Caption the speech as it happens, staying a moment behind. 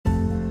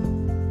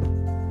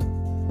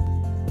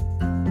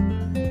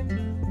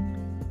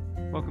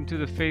to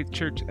the Faith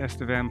Church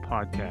Estevan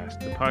podcast,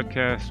 the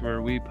podcast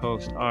where we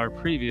post our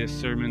previous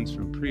sermons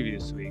from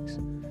previous weeks.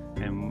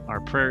 And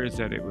our prayer is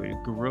that it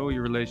would grow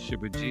your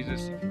relationship with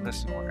Jesus if you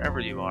listen wherever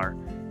you are,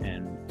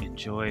 and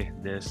enjoy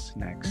this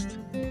next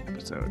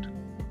episode.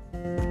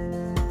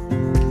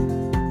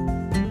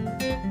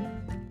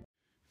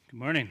 Good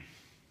morning.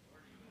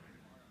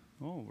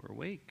 Oh, we're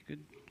awake.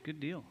 Good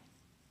deal.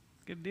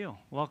 Good deal.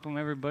 Welcome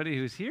everybody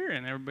who's here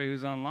and everybody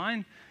who's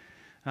online.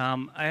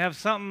 I have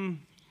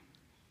something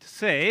to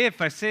say.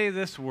 If I say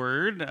this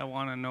word, I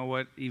want to know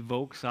what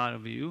evokes out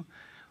of you.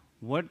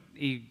 What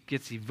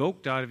gets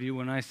evoked out of you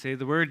when I say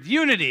the word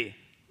unity?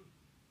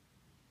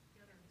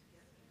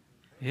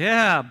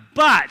 Yeah,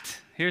 but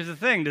here's the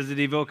thing. Does it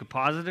evoke a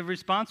positive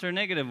response or a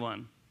negative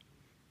one?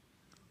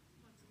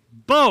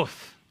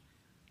 Both.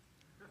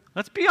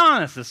 Let's be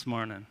honest this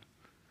morning.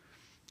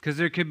 Because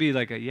there could be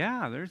like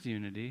there's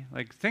unity.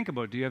 Like, think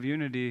about, do you have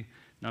unity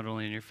not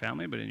only in your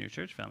family, but in your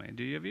church family?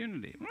 Do you have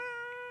unity?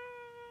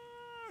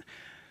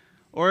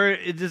 Or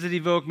does it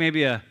evoke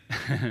maybe a,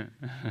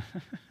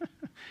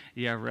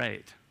 yeah,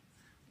 right.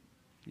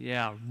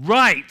 Yeah,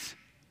 right.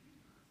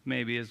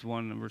 Maybe is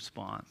one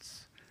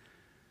response.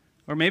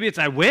 Or maybe it's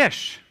I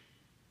wish.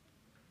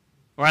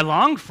 Or I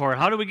long for.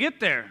 How do we get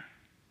there?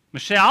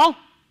 Michelle?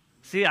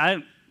 See,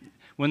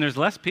 when there's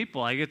less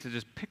people, I get to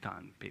just pick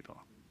on people.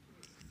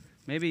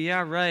 Maybe,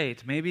 yeah,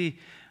 right. Maybe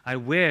I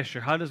wish,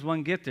 or how does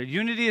one get there?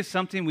 Unity is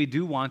something we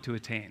do want to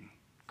attain.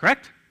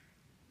 Correct?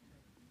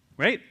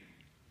 Right?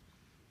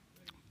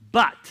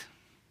 But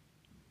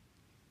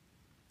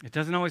it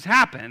doesn't always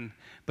happen,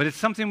 but it's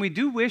something we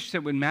do wish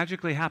that would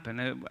magically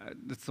happen.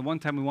 It's the one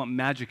time we want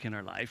magic in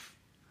our life.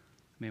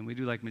 I mean, we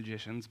do like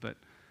magicians, but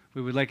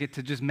we would like it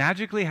to just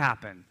magically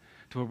happen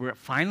to where we're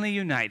finally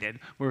united,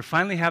 where we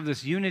finally have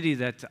this unity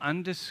that's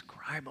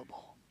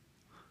undescribable.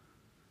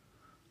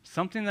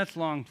 Something that's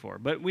longed for.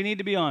 But we need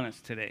to be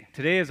honest today.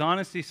 Today is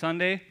Honesty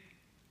Sunday.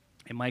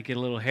 It might get a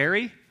little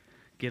hairy.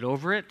 Get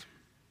over it.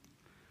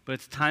 But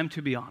it's time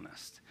to be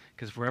honest.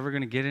 Because if we're ever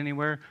going to get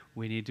anywhere,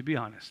 we need to be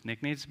honest.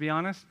 Nick needs to be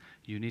honest.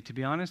 You need to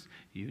be honest.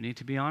 You need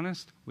to be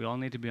honest. We all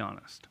need to be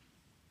honest.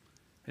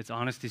 It's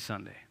Honesty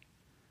Sunday.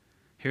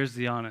 Here's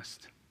the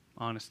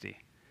honesty.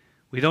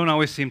 We don't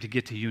always seem to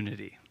get to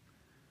unity.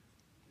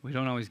 We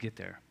don't always get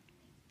there.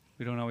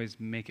 We don't always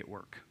make it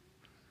work.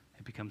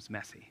 It becomes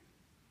messy.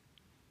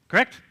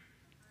 Correct?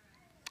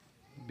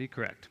 Be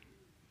correct.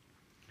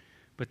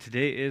 But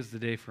today is the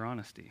day for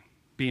honesty.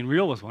 Being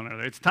real with one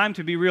another. It's time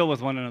to be real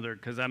with one another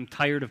because I'm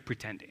tired of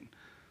pretending.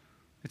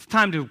 It's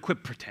time to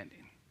quit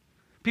pretending.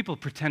 People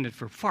pretended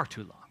for far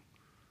too long.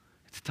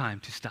 It's time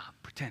to stop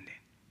pretending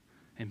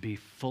and be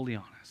fully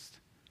honest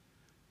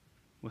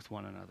with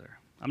one another.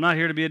 I'm not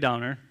here to be a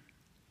downer.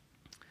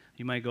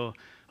 You might go,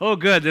 oh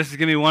good, this is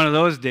going to be one of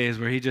those days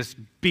where he just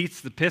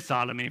beats the piss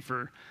out of me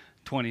for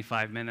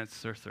 25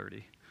 minutes or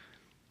 30.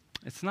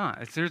 It's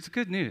not. There's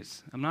good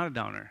news. I'm not a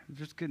downer.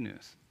 There's good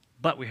news.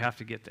 But we have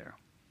to get there.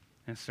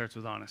 And it starts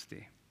with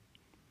honesty.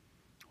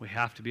 We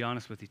have to be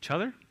honest with each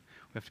other.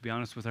 We have to be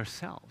honest with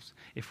ourselves.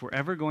 If we're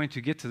ever going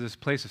to get to this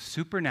place of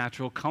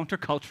supernatural,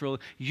 countercultural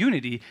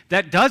unity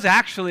that does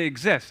actually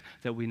exist,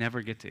 that we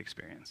never get to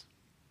experience.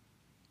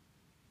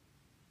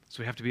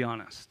 So we have to be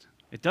honest.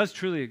 It does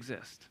truly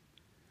exist.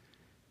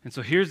 And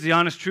so here's the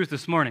honest truth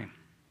this morning.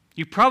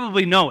 You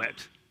probably know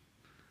it.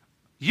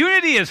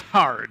 Unity is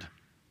hard.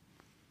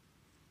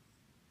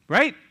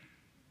 Right?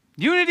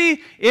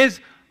 Unity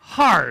is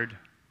hard.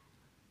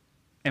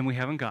 And we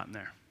haven't gotten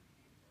there.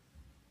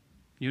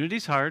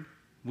 Unity's hard.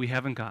 We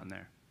haven't gotten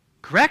there.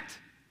 Correct?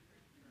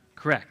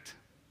 Correct.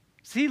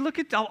 See, look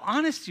at how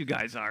honest you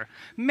guys are.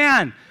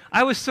 Man,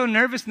 I was so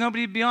nervous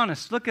nobody'd be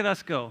honest. Look at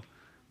us go.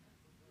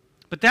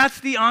 But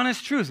that's the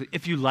honest truth.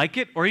 If you like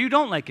it or you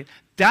don't like it,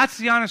 that's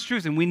the honest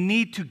truth. And we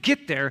need to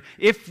get there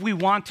if we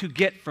want to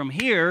get from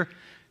here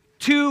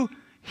to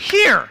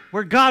here,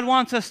 where God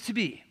wants us to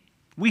be.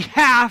 We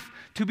have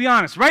to be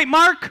honest. Right,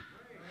 Mark?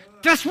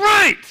 That's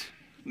right.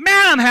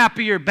 Man, I'm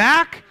happy you're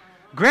back.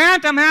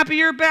 Grant, I'm happy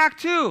you're back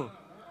too.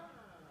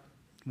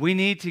 We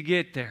need to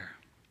get there.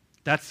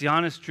 That's the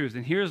honest truth.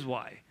 And here's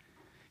why.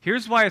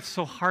 Here's why it's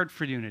so hard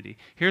for unity.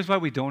 Here's why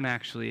we don't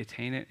actually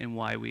attain it and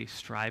why we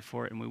strive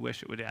for it and we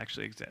wish it would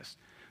actually exist.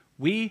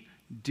 We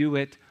do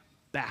it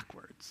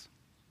backwards.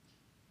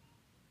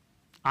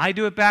 I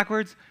do it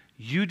backwards.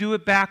 You do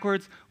it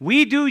backwards.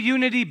 We do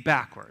unity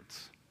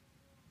backwards.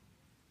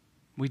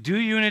 We do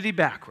unity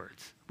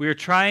backwards. We are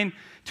trying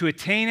to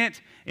attain it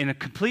in a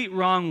complete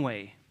wrong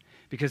way.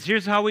 Because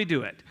here's how we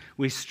do it.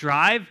 We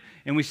strive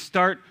and we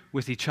start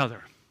with each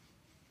other.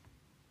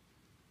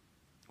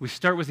 We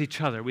start with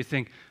each other. We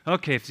think,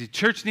 okay, if the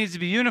church needs to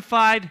be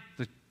unified,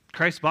 the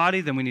Christ's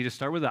body, then we need to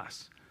start with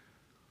us.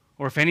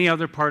 Or if any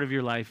other part of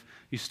your life,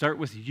 you start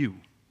with you.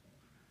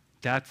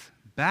 That's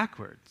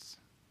backwards.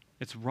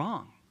 It's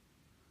wrong.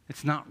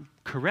 It's not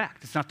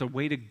correct. It's not the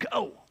way to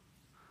go.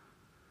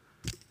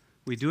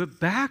 We do it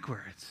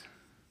backwards.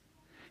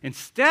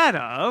 Instead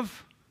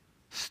of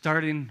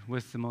starting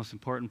with the most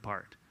important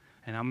part.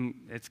 And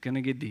it's going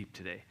to get deep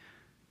today.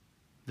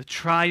 the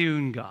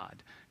triune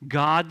God,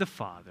 God the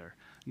Father,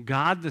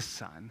 God the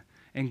Son,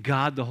 and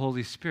God the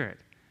Holy Spirit.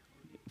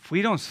 If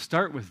we don't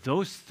start with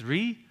those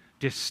three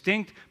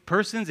distinct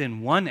persons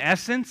in one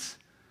essence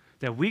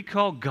that we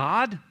call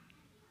God,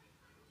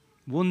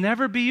 we'll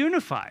never be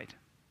unified.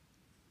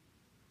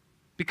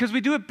 Because we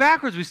do it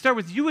backwards. We start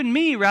with you and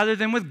me rather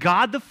than with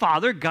God the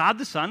Father, God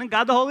the Son, and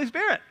God the Holy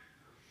Spirit.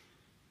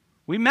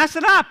 We mess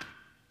it up.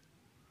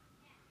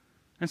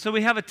 And so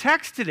we have a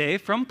text today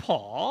from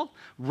Paul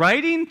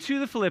writing to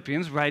the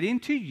Philippians,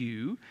 writing to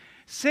you,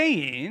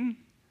 saying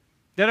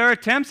that our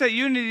attempts at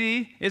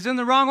unity is in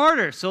the wrong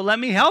order. So let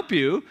me help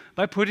you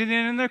by putting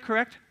it in the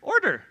correct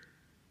order.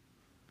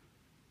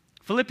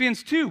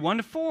 Philippians 2,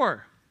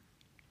 1-4.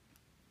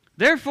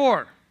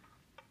 Therefore,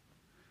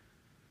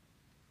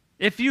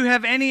 if you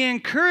have any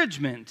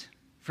encouragement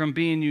from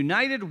being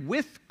united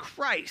with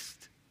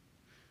Christ,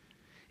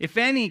 if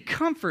any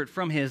comfort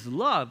from his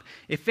love,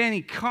 if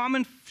any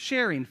common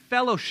sharing,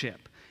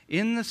 fellowship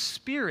in the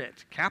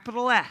Spirit,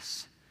 capital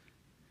S,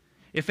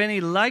 if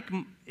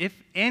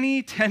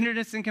any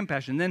tenderness and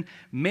compassion, then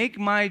make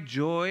my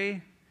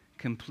joy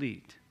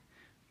complete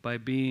by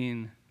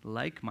being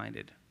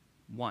like-minded,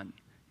 one,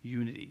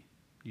 unity,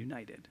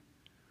 united,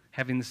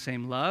 having the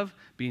same love,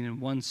 being in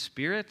one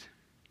spirit,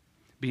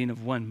 being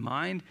of one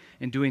mind,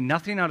 and doing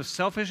nothing out of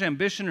selfish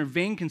ambition or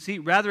vain conceit,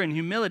 rather in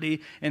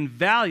humility and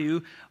value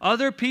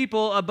other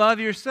people above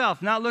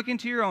yourself, not looking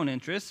to your own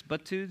interests,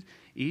 but to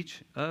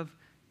each of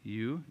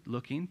you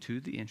looking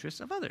to the interests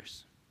of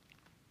others.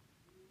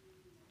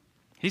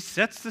 He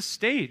sets the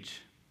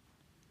stage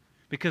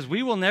because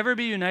we will never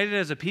be united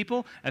as a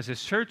people, as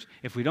his church,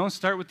 if we don't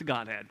start with the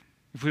Godhead,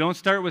 if we don't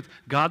start with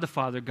God the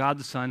Father, God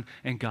the Son,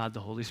 and God the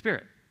Holy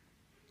Spirit.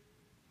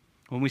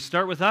 When we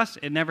start with us,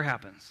 it never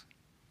happens.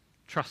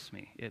 Trust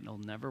me, it'll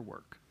never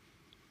work.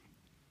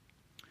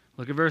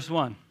 Look at verse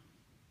 1.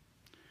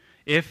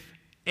 If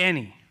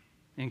any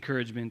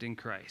encouragement in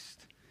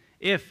Christ,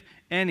 if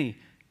any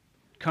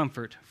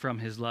comfort from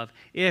his love,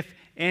 if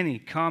any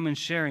common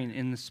sharing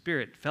in the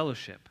Spirit,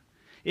 fellowship,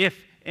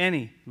 if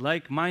any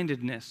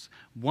like-mindedness,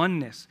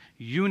 oneness,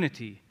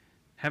 unity,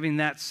 having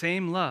that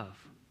same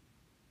love.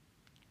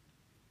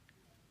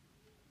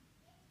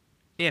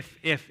 If,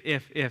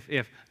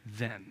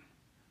 then.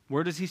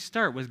 Where does he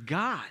start? With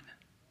God.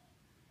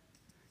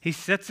 He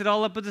sets it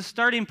all up at the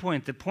starting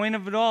point. The point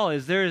of it all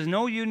is there is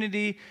no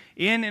unity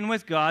in and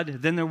with God,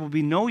 then there will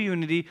be no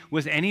unity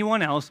with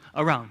anyone else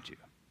around you.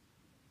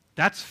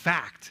 That's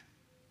fact.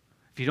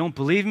 If you don't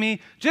believe me,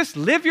 just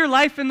live your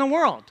life in the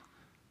world.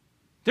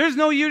 There's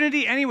no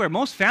unity anywhere.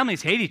 Most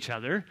families hate each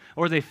other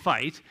or they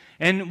fight,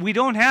 and we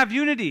don't have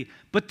unity.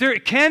 But there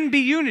can be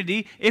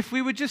unity if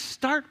we would just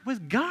start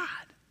with God.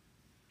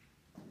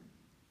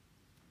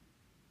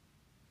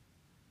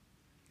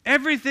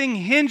 Everything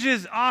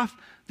hinges off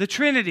the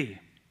Trinity.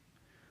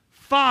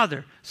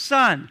 Father,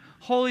 Son,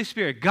 Holy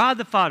Spirit. God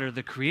the Father,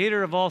 the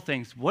creator of all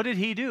things. What did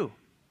he do?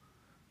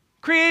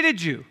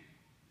 Created you.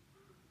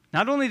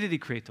 Not only did he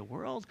create the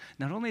world,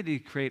 not only did he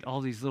create all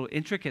these little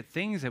intricate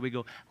things that we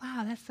go,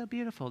 wow, that's so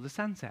beautiful, the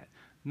sunset.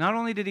 Not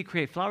only did he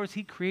create flowers,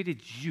 he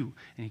created you,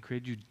 and he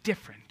created you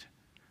different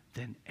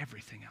than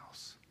everything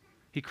else.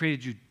 He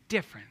created you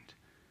different.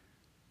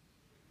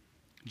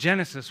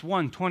 Genesis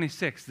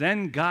 1:26.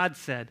 Then God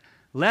said,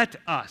 let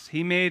us.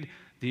 He made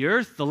the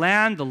earth, the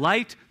land, the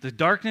light, the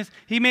darkness.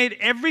 He made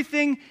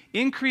everything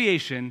in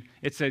creation.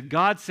 It said,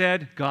 God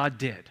said, God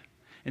did.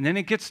 And then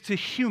it gets to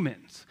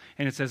humans.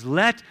 And it says,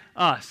 let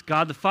us,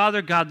 God the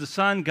Father, God the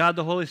Son, God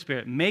the Holy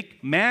Spirit,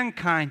 make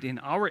mankind in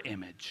our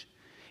image,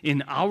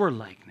 in our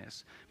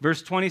likeness.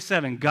 Verse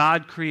 27,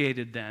 God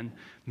created then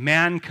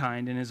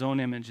mankind in his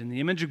own image. In the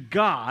image of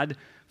God,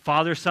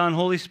 Father, Son,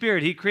 Holy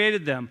Spirit, he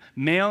created them.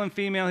 Male and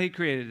female, he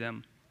created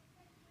them.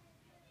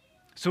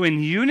 So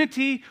in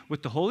unity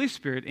with the Holy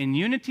Spirit, in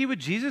unity with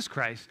Jesus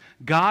Christ,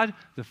 God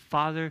the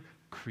Father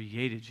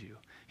created you.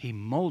 He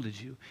molded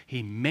you.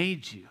 He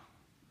made you.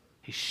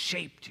 He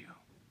shaped you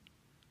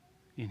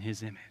in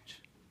his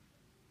image.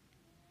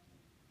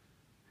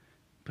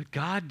 But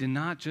God did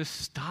not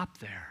just stop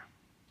there.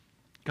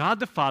 God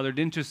the Father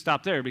didn't just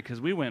stop there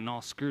because we went and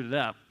all screwed it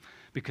up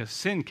because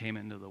sin came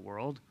into the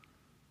world.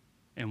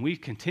 And we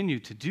continue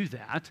to do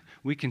that.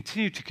 We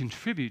continue to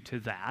contribute to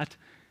that.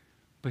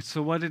 But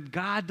so what did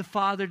God the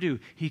Father do?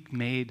 He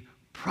made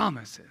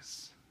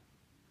promises.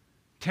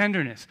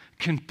 Tenderness,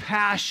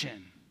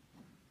 compassion.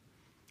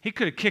 He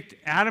could have kicked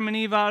Adam and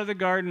Eve out of the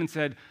garden and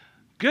said,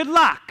 good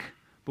luck.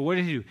 But what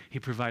did he do? He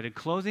provided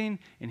clothing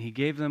and he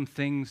gave them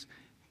things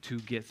to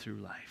get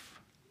through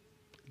life.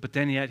 But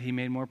then yet he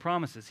made more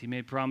promises. He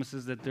made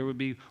promises that there would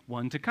be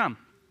one to come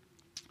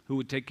who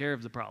would take care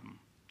of the problem.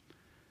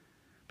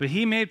 But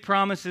he made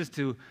promises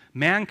to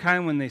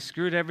mankind when they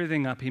screwed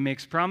everything up. He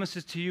makes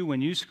promises to you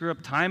when you screw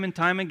up time and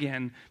time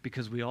again,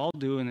 because we all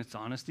do, and it's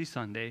Honesty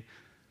Sunday.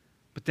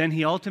 But then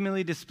he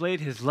ultimately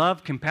displayed his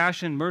love,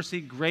 compassion, mercy,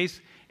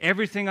 grace,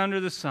 everything under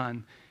the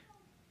sun.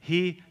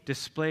 He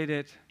displayed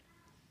it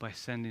by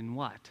sending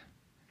what?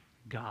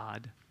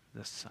 God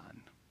the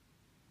Son.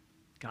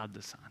 God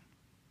the Son.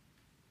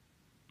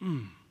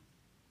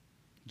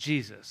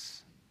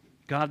 Jesus,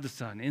 God the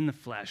Son, in the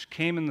flesh,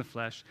 came in the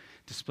flesh,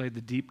 displayed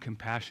the deep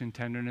compassion,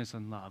 tenderness,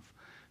 and love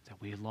that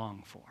we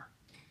long for.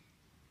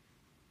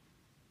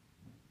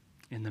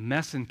 In the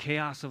mess and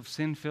chaos of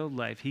sin-filled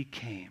life, he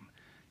came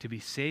to be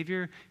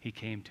Savior, he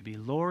came to be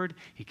Lord,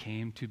 he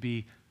came to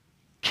be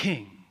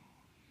King.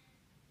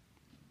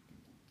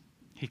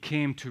 He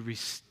came to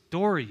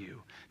restore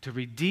you, to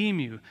redeem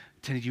you,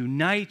 to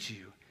unite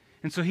you.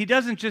 And so he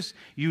doesn't just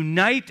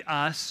unite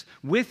us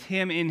with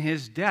him in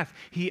his death.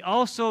 He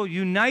also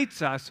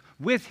unites us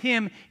with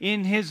him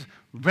in his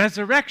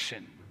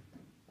resurrection,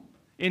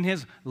 in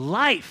his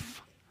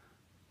life.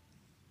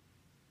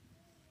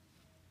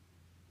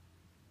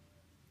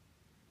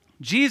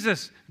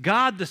 Jesus,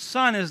 God the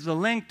Son, is the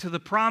link to the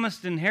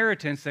promised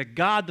inheritance that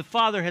God the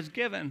Father has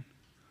given.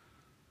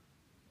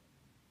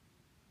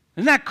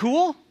 Isn't that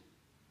cool?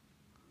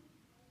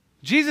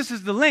 Jesus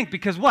is the link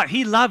because what?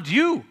 He loved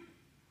you.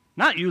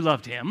 Not you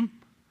loved him.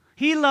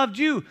 He loved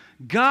you.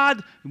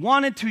 God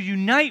wanted to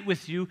unite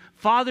with you,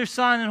 Father,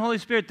 Son, and Holy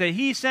Spirit, that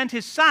he sent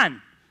his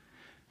Son,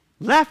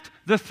 left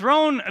the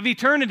throne of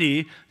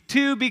eternity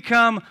to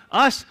become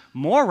us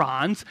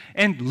morons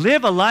and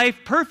live a life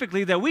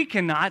perfectly that we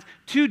cannot,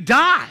 to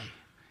die,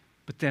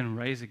 but then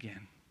rise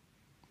again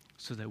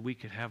so that we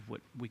could have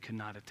what we could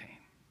not attain.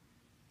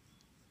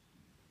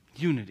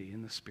 Unity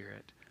in the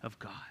Spirit of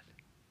God.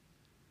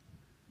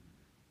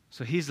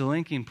 So he's the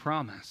linking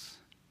promise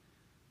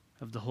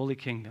of the Holy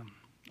Kingdom,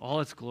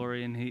 all its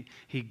glory, and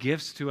he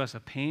gives to us a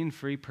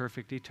pain-free,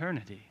 perfect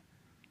eternity.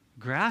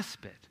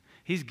 Grasp it.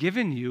 He's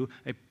given you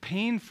a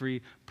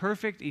pain-free,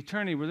 perfect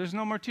eternity where there's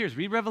no more tears.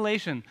 Read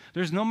Revelation.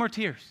 There's no more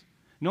tears,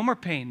 no more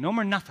pain, no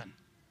more nothing.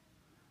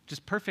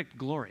 Just perfect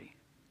glory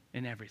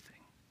in everything.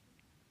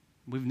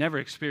 We've never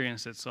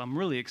experienced it, so I'm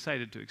really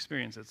excited to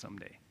experience it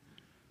someday.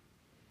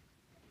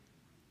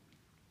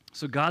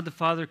 So God the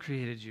Father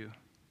created you.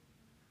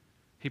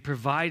 He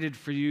provided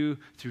for you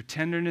through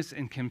tenderness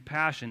and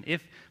compassion.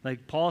 If,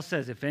 like Paul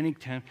says, if any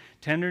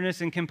tenderness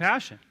and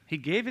compassion, he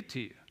gave it to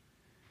you.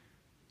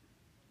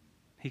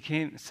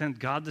 He sent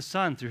God the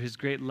Son through his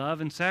great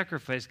love and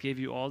sacrifice, gave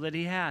you all that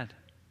he had,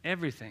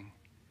 everything.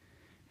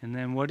 And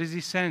then what does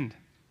he send?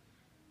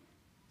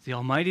 The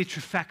almighty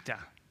trifecta,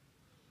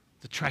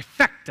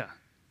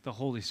 the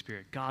Holy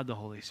Spirit, God the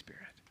Holy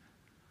Spirit.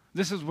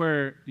 This is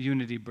where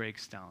unity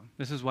breaks down.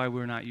 This is why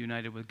we're not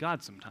united with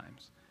God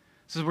sometimes.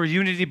 This is where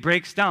unity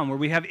breaks down, where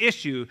we have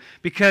issue,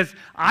 because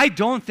I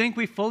don't think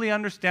we fully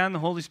understand the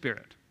Holy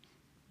Spirit.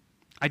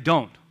 I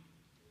don't.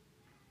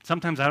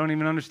 Sometimes I don't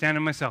even understand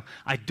it myself.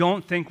 I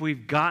don't think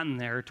we've gotten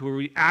there to where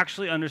we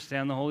actually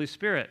understand the Holy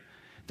Spirit.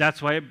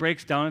 That's why it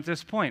breaks down at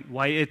this point,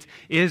 why it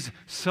is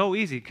so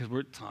easy, because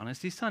it's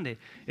Honesty Sunday.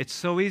 It's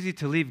so easy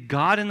to leave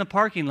God in the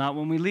parking lot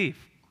when we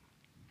leave.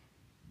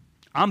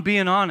 I'm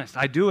being honest.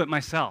 I do it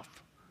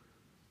myself.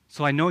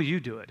 So I know you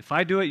do it. If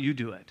I do it, you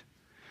do it.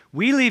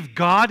 We leave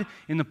God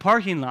in the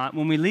parking lot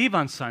when we leave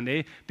on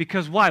Sunday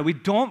because why? We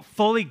don't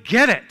fully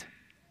get it.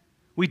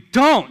 We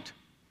don't.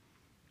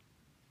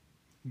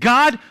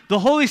 God, the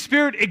Holy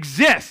Spirit,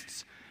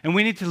 exists, and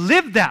we need to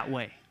live that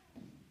way.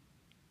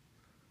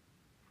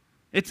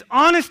 It's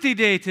Honesty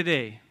Day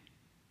today.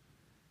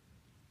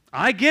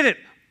 I get it.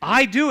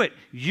 I do it.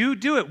 You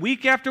do it.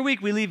 Week after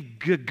week, we leave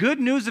good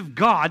news of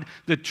God,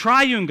 the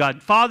triune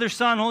God, Father,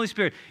 Son, Holy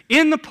Spirit,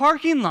 in the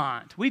parking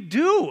lot. We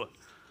do.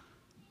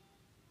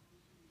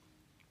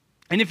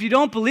 And if you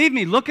don't believe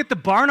me, look at the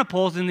Barna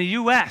polls in the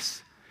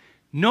U.S.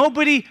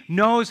 Nobody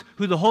knows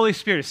who the Holy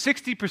Spirit is.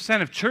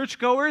 60% of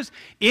churchgoers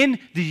in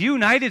the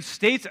United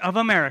States of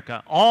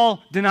America,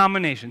 all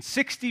denominations,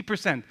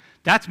 60%,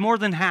 that's more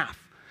than half,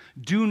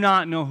 do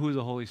not know who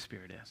the Holy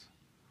Spirit is.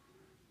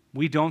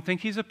 We don't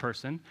think he's a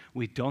person.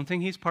 We don't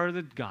think he's part of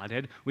the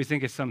Godhead. We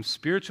think it's some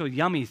spiritual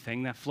yummy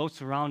thing that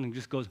floats around and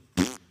just goes,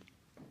 pfft.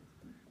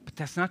 But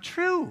that's not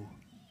true.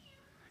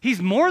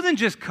 He's more than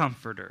just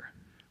comforter.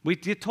 We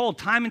get told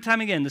time and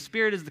time again, the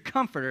Spirit is the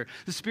comforter.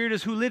 The Spirit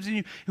is who lives in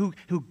you,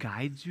 who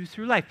guides you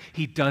through life.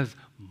 He does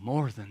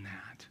more than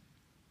that.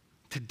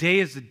 Today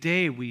is the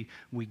day we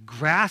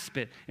grasp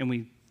it and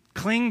we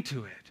cling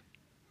to it.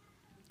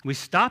 We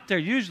stop there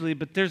usually,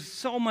 but there's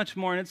so much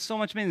more, and it's so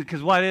much amazing,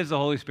 because what is the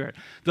Holy Spirit?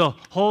 The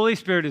Holy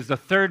Spirit is the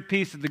third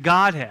piece of the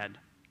Godhead.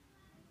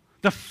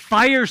 The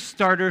fire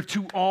starter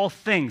to all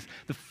things.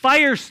 The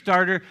fire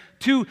starter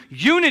to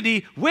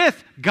unity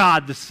with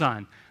God the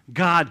Son.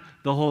 God,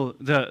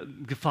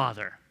 the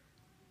Father.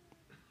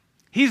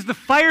 He's the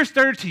fire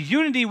starter to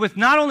unity with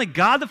not only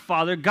God the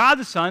Father, God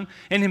the Son,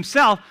 and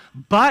himself,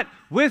 but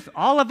with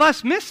all of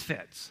us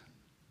misfits.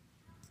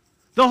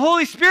 The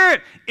Holy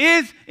Spirit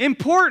is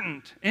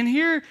important, and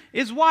here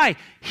is why.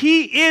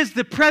 He is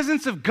the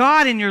presence of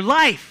God in your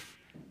life.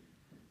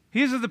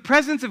 He is the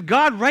presence of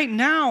God right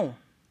now.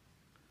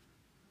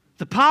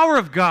 The power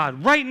of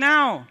God right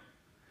now.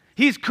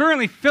 He's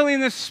currently filling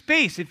this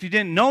space, if you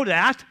didn't know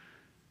that.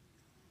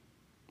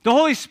 The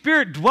Holy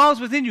Spirit dwells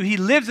within you. He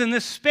lives in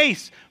this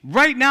space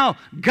right now.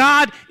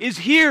 God is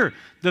here.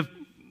 The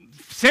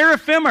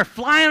Seraphim are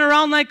flying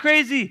around like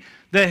crazy.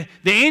 The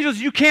angels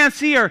you can't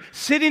see are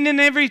sitting in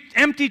every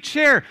empty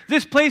chair.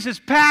 This place is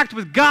packed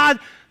with God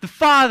the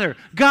Father,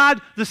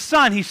 God the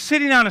Son. He's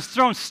sitting on his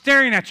throne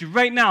staring at you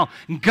right now,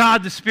 and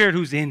God the Spirit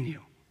who's in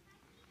you.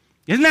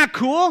 Isn't that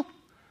cool?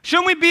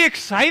 Shouldn't we be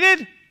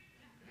excited?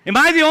 Am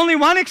I the only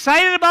one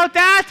excited about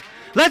that?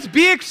 Let's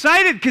be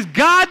excited because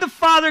God the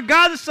Father,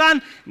 God the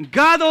Son, and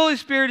God the Holy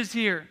Spirit is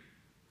here.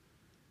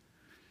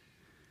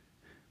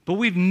 But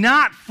we've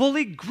not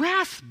fully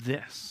grasped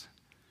this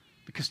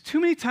because too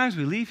many times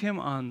we leave him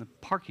on the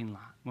parking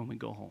lot when we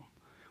go home.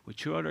 We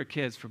chew out our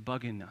kids for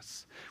bugging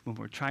us when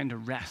we're trying to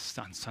rest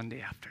on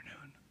Sunday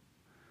afternoon.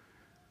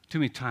 Too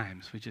many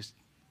times we just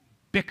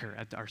bicker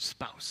at our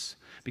spouse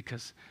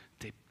because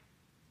they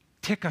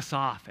tick us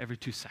off every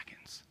 2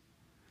 seconds.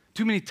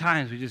 Too many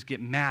times we just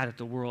get mad at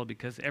the world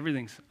because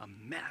everything's a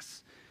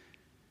mess.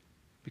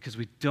 Because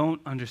we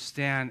don't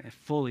understand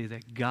fully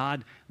that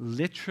God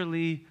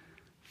literally,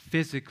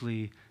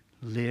 physically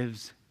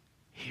lives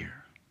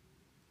here.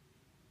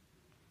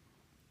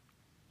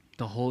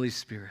 The Holy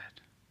Spirit.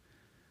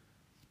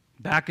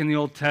 Back in the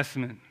Old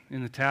Testament,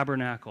 in the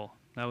tabernacle,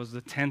 that was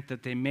the tent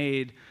that they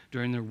made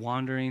during their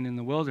wandering in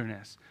the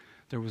wilderness.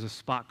 There was a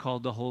spot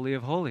called the Holy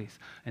of Holies,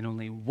 and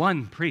only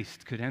one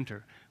priest could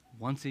enter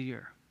once a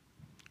year.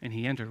 And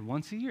he entered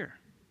once a year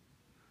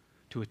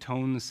to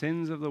atone the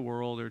sins of the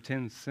world or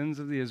sins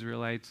of the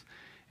Israelites,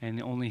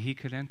 and only he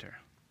could enter.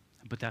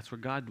 But that's where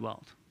God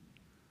dwelt.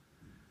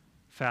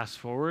 Fast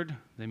forward,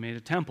 they made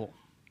a temple.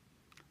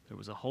 There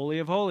was a Holy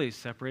of Holies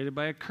separated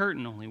by a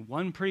curtain. Only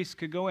one priest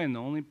could go in, the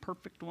only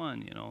perfect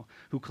one,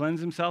 who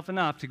cleansed himself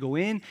enough to go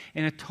in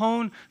and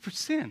atone for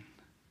sin.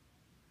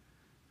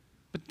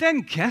 But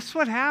then guess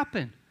what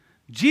happened?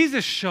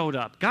 Jesus showed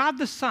up, God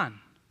the Son.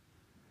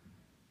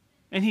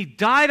 And he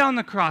died on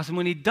the cross. And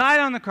when he died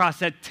on the cross,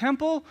 that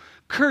temple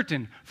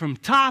curtain from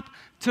top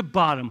to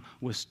bottom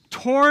was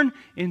torn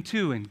in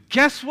two. And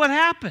guess what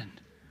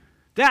happened?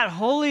 That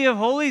Holy of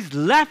Holies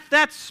left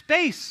that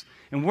space.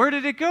 And where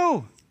did it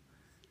go?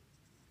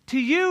 To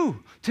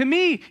you, to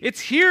me. It's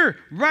here,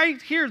 right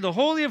here, the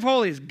Holy of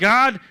Holies.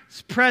 God's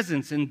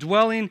presence and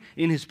dwelling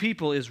in his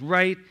people is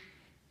right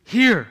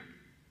here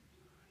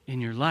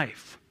in your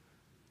life.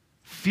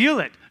 Feel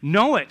it,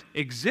 know it,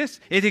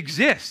 exists. It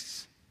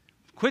exists.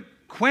 Quit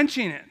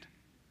quenching it.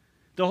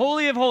 The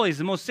Holy of Holies,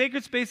 the most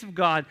sacred space of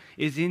God,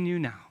 is in you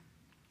now.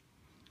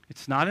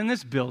 It's not in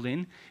this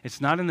building. It's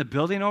not in the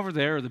building over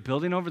there or the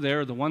building over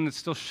there or the one that's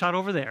still shut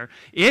over there.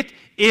 It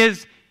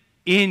is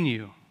in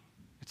you.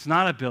 It's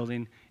not a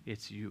building.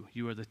 It's you.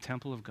 You are the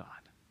temple of God.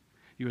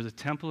 You are the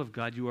temple of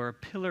God. You are a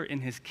pillar in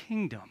his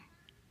kingdom,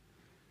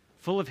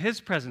 full of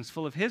his presence,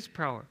 full of his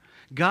power.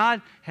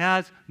 God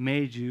has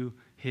made you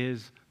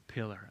his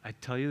pillar. I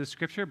tell you the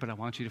scripture, but I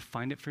want you to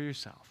find it for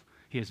yourself.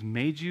 He has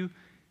made you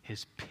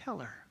his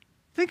pillar.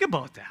 Think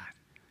about that.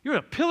 You're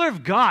a pillar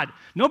of God.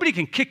 Nobody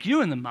can kick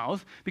you in the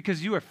mouth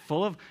because you are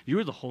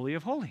the Holy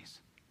of Holies.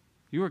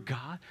 You are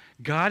God.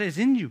 God is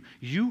in you.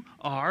 You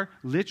are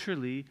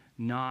literally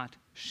not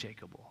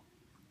shakable.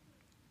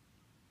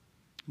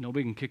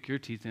 Nobody can kick your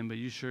teeth in, but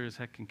you sure as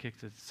heck can kick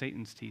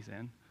Satan's teeth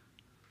in.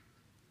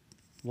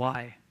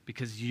 Why?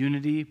 Because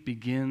unity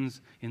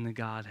begins in the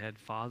Godhead,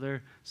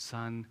 Father,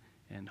 Son,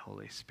 and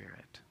Holy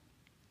Spirit.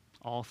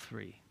 All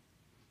three.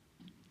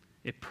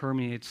 It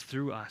permeates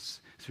through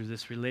us, through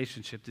this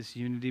relationship, this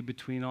unity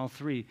between all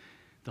three.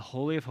 The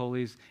Holy of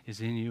Holies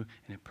is in you,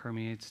 and it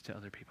permeates to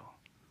other people.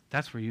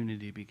 That's where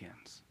unity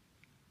begins.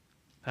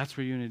 That's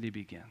where unity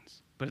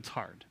begins. But it's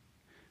hard.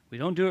 We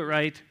don't do it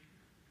right.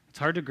 It's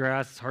hard to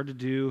grasp. It's hard to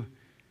do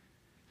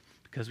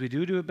because we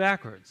do it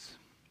backwards.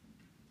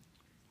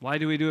 Why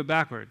do we do it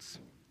backwards?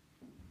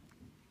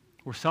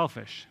 We're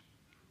selfish.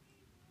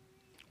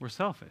 We're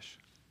selfish.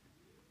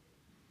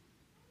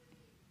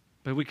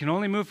 But we can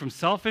only move from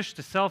selfish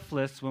to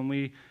selfless when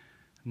we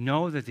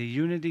know that the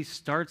unity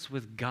starts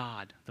with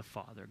God the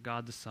Father,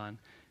 God the Son,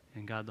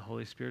 and God the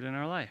Holy Spirit in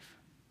our life.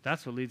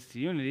 That's what leads to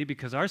unity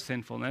because our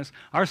sinfulness,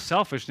 our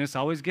selfishness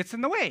always gets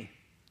in the way.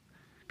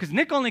 Because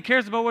Nick only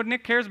cares about what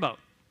Nick cares about.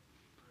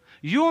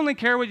 You only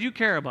care what you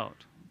care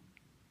about.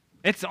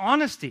 It's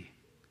honesty.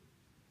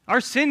 Our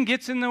sin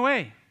gets in the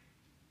way.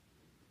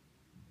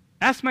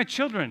 Ask my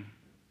children.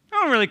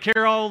 I don't really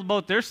care all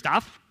about their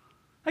stuff.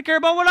 I care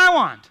about what I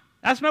want.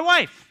 Ask my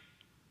wife.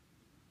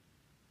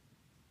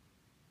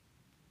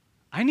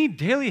 I need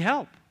daily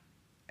help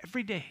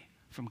every day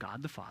from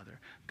God the Father,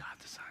 God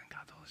the Son,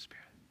 God the Holy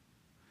Spirit.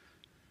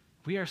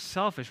 We are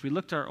selfish. We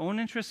look to our own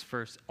interests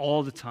first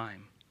all the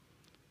time.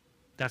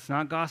 That's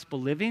not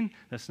gospel living.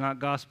 That's not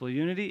gospel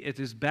unity. It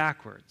is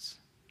backwards.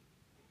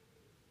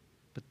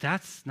 But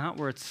that's not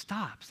where it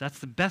stops. That's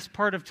the best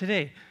part of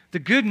today. The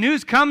good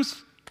news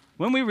comes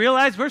when we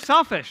realize we're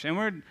selfish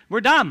and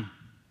we're dumb.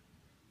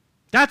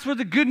 That's where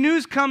the good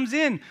news comes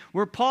in,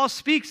 where Paul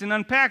speaks and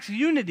unpacks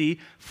unity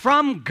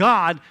from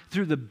God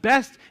through the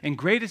best and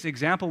greatest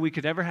example we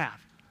could ever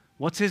have.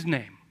 What's his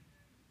name?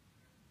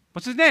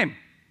 What's his name?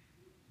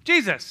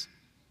 Jesus.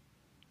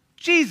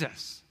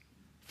 Jesus.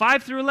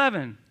 5 through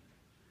 11.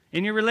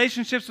 In your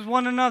relationships with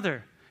one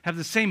another, have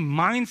the same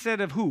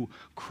mindset of who?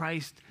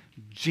 Christ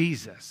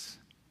Jesus.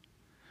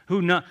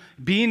 Who, not,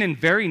 being in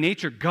very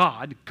nature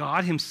God,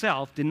 God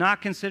himself, did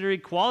not consider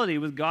equality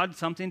with God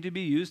something to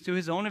be used to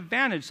his own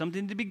advantage,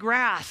 something to be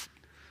grasped.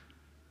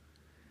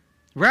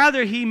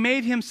 Rather, he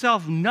made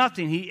himself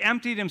nothing. He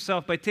emptied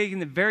himself by taking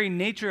the very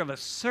nature of a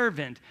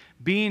servant,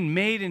 being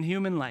made in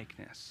human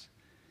likeness.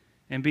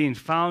 And being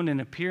found in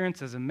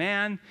appearance as a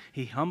man,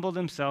 he humbled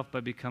himself by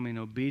becoming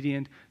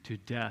obedient to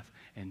death,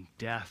 and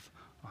death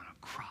on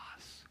a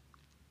cross.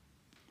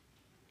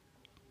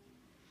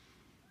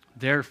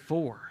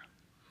 Therefore,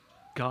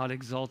 God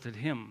exalted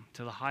him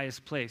to the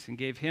highest place and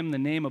gave him the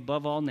name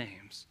above all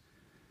names,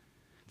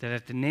 that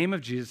at the name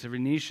of Jesus every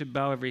knee should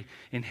bow, every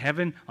in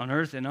heaven, on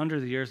earth, and under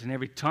the earth, and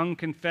every tongue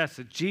confess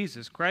that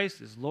Jesus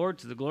Christ is Lord,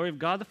 to the glory of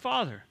God the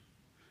Father.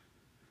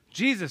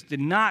 Jesus did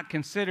not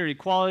consider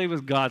equality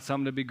with God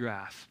something to be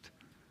grasped.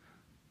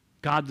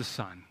 God the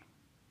Son.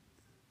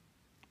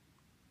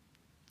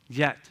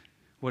 Yet,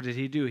 what did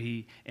he do?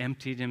 He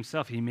emptied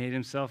himself. He made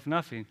himself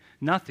nothing.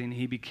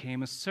 He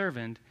became a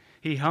servant.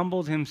 He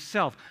humbled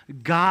himself.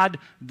 God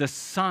the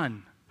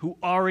Son, who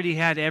already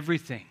had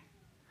everything,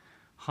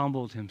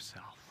 humbled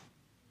himself,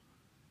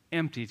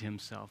 emptied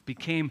himself,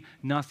 became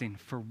nothing.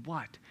 For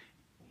what?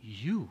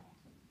 You.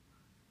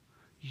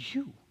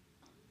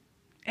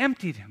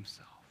 Emptied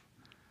himself.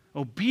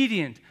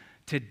 Obedient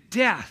to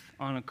death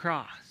on a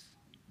cross.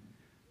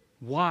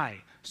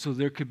 Why? So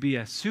there could be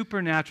a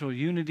supernatural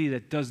unity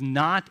that does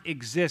not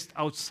exist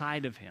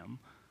outside of him,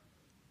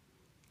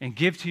 and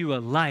give to you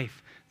a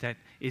life that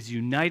is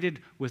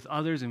united with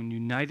others and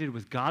united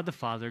with God the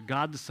Father,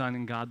 God the Son,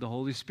 and God the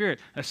Holy Spirit.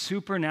 A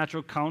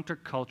supernatural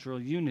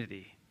countercultural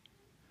unity.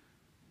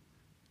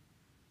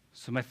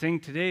 So my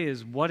thing today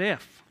is, what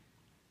if?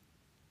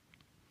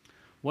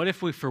 What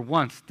if we for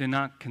once did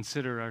not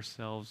consider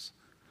ourselves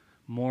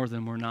more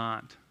than we're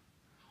not?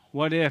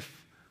 What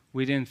if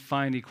we didn't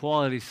find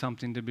equality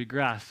something to be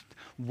grasped?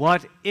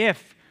 What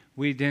if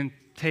we didn't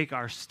take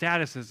our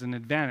status as an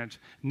advantage?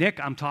 Nick,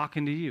 I'm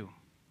talking to you.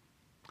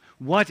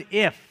 What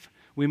if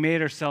we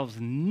made ourselves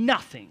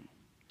nothing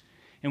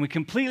and we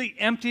completely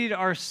emptied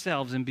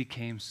ourselves and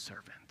became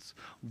servants?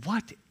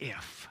 What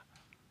if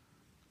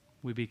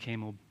we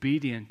became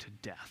obedient to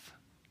death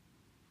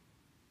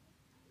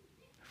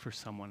for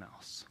someone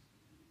else?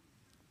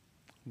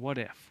 What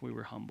if we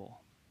were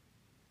humble?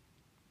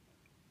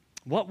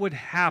 What would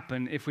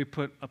happen if we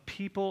put a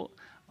people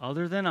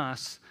other than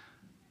us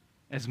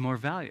as more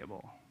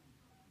valuable?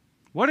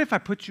 What if I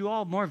put you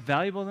all more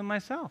valuable than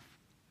myself?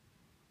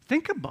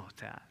 Think about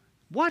that.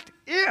 What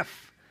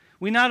if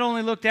we not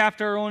only looked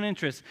after our own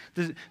interests?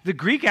 The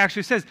Greek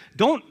actually says,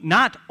 don't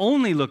not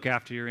only look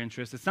after your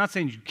interests. It's not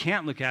saying you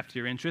can't look after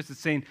your interests. It's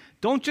saying,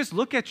 don't just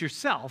look at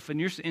yourself and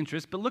your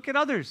interests, but look at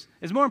others.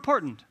 It's more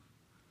important.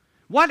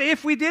 What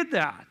if we did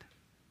that?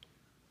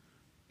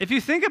 If you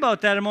think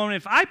about that a moment,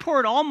 if I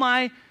poured all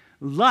my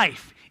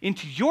life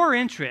into your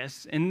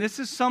interests, and this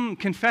is some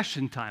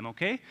confession time,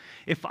 okay?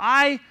 If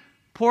I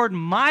poured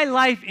my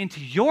life into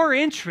your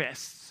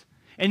interests,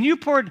 and you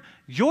poured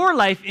your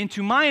life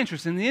into my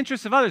interests and the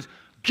interests of others,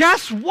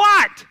 guess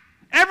what?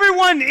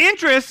 Everyone's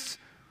interests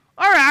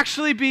are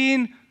actually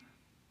being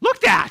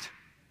looked at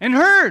and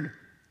heard.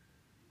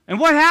 And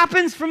what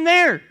happens from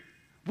there?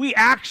 We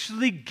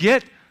actually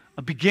get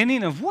a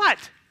beginning of what?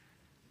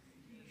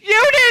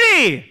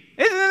 Unity!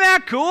 Isn't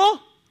that cool?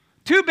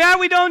 Too bad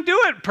we don't do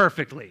it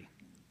perfectly.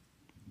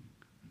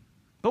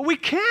 But we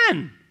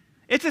can.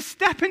 It's a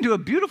step into a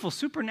beautiful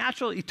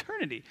supernatural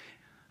eternity.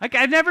 Like,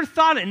 I've never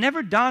thought it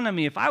never dawned on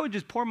me if I would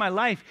just pour my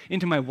life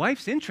into my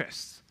wife's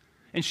interests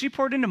and she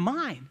poured into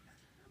mine.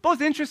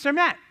 Both interests are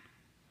met.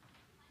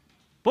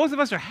 Both of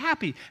us are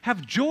happy,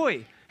 have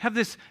joy, have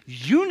this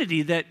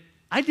unity that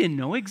I didn't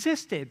know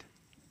existed.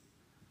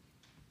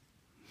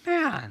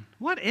 Man,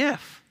 what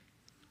if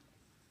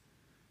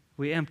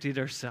we emptied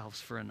ourselves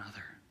for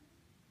another?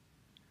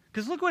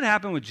 Because look what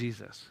happened with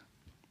Jesus.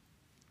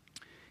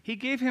 He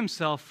gave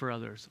himself for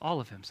others,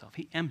 all of himself.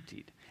 He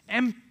emptied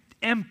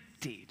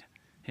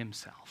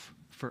himself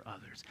for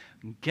others.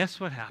 And guess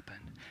what happened?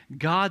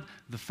 God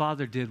the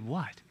Father did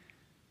what?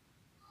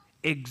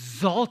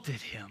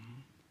 Exalted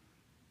him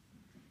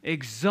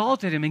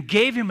and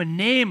gave him a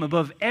name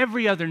above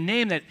every other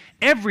name, that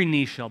every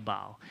knee shall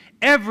bow.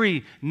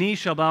 Every knee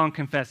shall bow and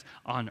confess,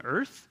 on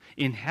earth,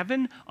 in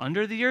heaven,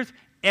 under the earth,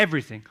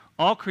 everything,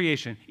 all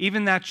creation,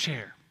 even that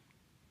chair.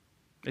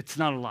 It's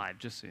not alive,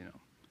 just so you know.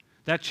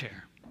 That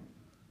chair.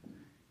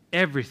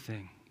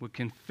 Everything would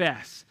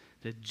confess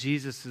that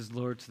Jesus is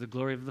Lord, to the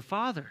glory of the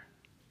Father.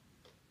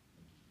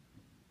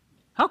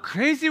 How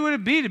crazy would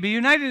it be to be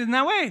united in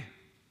that way? Isn't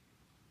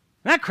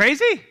that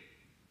crazy?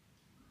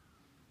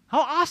 How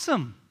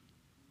awesome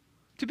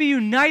to be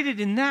united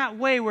in that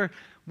way, where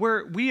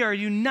we are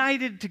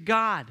united to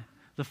God,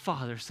 the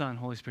Father, Son,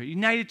 Holy Spirit,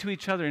 united to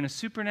each other in a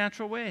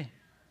supernatural way.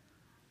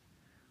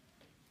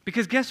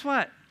 Because guess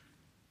what?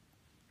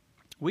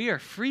 We are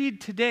freed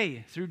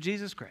today through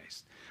Jesus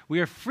Christ. We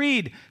are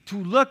freed to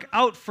look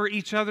out for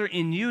each other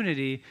in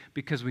unity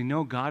because we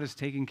know God is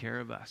taking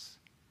care of us.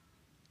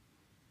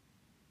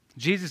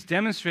 Jesus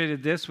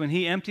demonstrated this when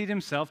he emptied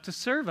himself to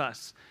serve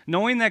us,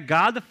 knowing that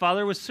God the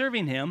Father was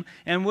serving him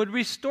and would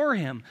restore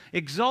him,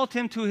 exalt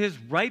him to his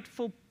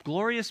rightful,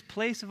 glorious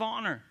place of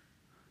honor.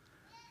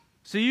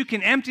 So you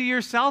can empty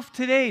yourself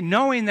today,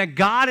 knowing that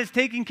God is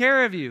taking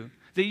care of you,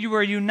 that you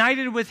are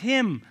united with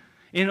him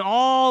in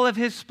all of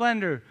his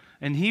splendor,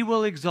 and he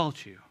will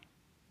exalt you.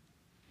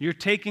 You're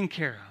taken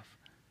care of.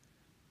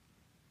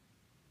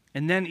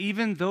 And then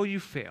even though you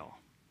fail,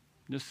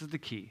 this is the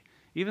key.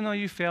 Even though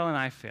you fail and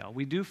I fail,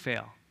 we do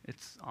fail.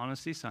 It's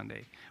Honesty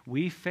Sunday.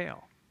 We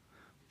fail.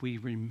 We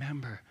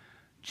remember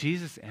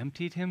Jesus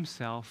emptied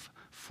himself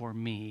for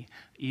me,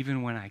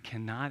 even when I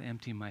cannot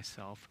empty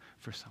myself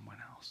for someone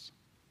else.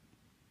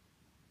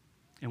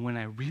 And when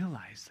I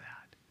realize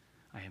that,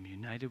 I am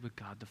united with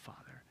God the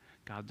Father,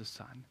 God the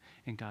Son,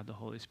 and God the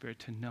Holy Spirit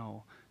to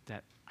know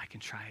that I can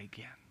try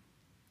again.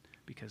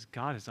 Because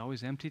God has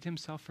always emptied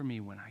himself for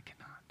me when I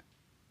cannot.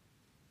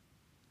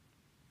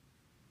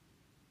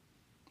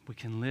 We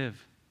can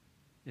live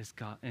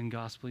in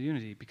gospel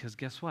unity because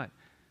guess what?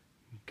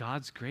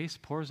 God's grace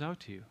pours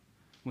out to you.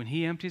 When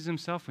he empties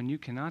himself when you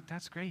cannot,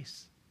 that's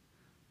grace.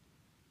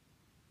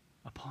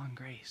 Upon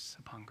grace,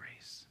 upon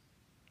grace.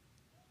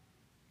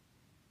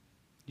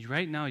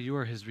 Right now, you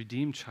are his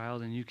redeemed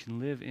child and you can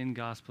live in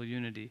gospel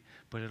unity.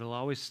 But it'll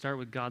always start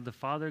with God the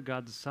Father,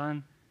 God the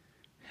Son,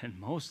 and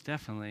most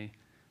definitely,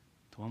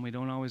 the one we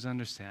don't always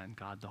understand,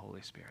 God the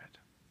Holy Spirit.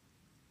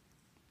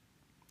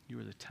 You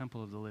are the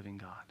temple of the living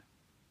God.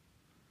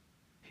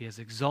 He has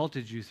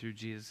exalted you through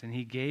Jesus, and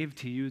he gave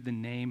to you the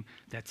name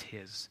that's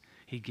his.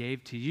 He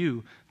gave to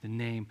you the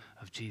name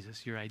of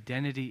Jesus. Your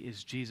identity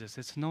is Jesus.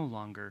 It's no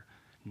longer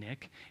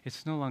Nick.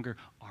 It's no longer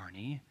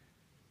Arnie.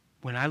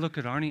 When I look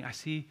at Arnie, I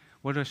see,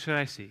 what should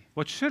I see?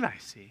 What should I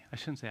see? I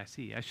shouldn't say I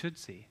see. I should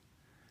see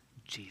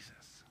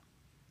Jesus,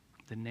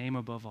 the name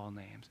above all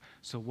names.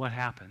 So what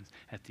happens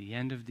at the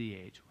end of the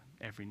age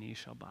when every knee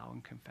shall bow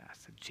and confess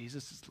that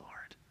Jesus is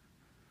Lord,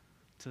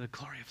 to the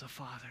glory of the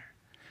Father,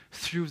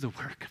 through the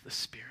work of the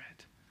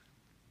Spirit?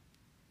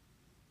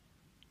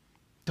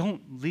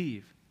 Don't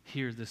leave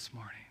here this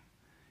morning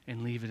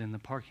and leave it in the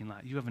parking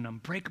lot. You have an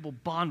unbreakable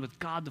bond with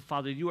God the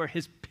Father. You are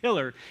his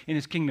pillar in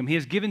his kingdom. He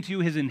has given to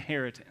you his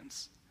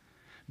inheritance.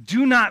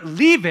 Do not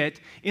leave it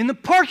in the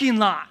parking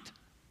lot.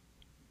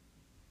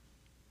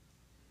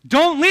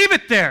 Don't leave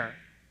it there,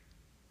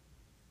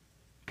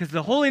 because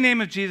the holy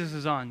name of Jesus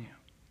is on you.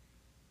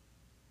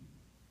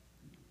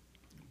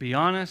 Be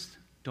honest.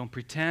 Don't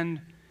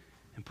pretend.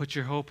 And put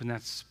your hope in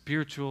that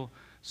spiritual,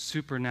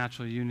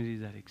 supernatural unity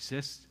that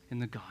exists in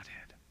the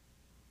Godhead.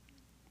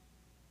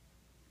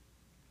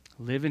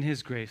 Live in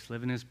his grace,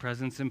 live in his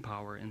presence and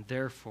power, and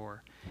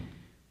therefore,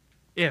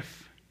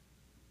 if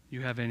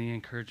you have any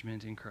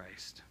encouragement in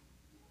Christ,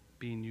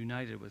 being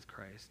united with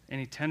Christ,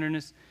 any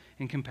tenderness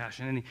and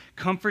compassion, any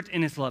comfort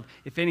in his love,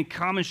 if any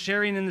common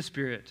sharing in the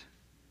Spirit,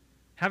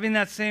 having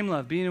that same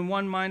love, being in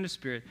one mind of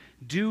spirit,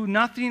 do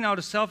nothing out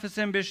of selfish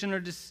ambition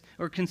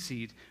or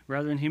conceit.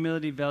 Rather, in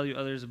humility, value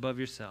others above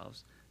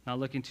yourselves, not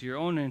looking to your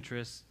own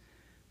interests,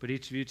 but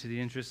each of you to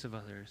the interests of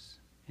others.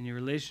 In your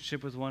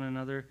relationship with one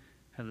another,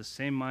 have the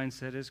same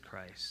mindset as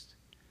Christ,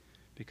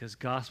 because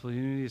gospel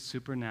unity is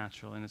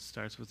supernatural, and it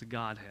starts with the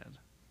Godhead.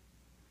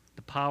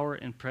 The power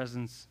and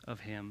presence of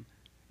him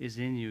is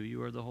in you.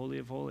 You are the Holy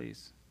of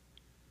Holies.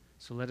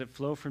 So let it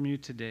flow from you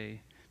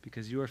today,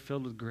 because you are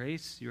filled with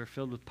grace, you are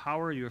filled with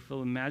power, you are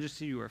filled with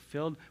majesty, you are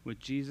filled with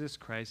Jesus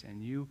Christ,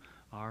 and you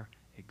are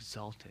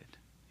exalted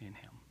in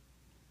him.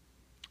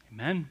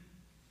 Amen?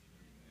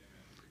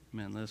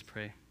 Amen. Let us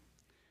pray.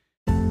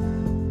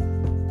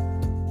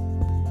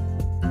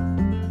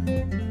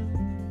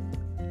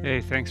 Hey,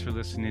 thanks for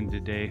listening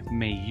today.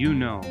 May you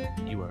know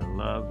you are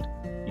loved,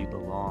 you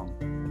belong,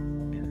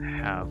 and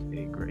have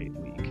a great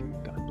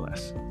week. God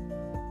bless.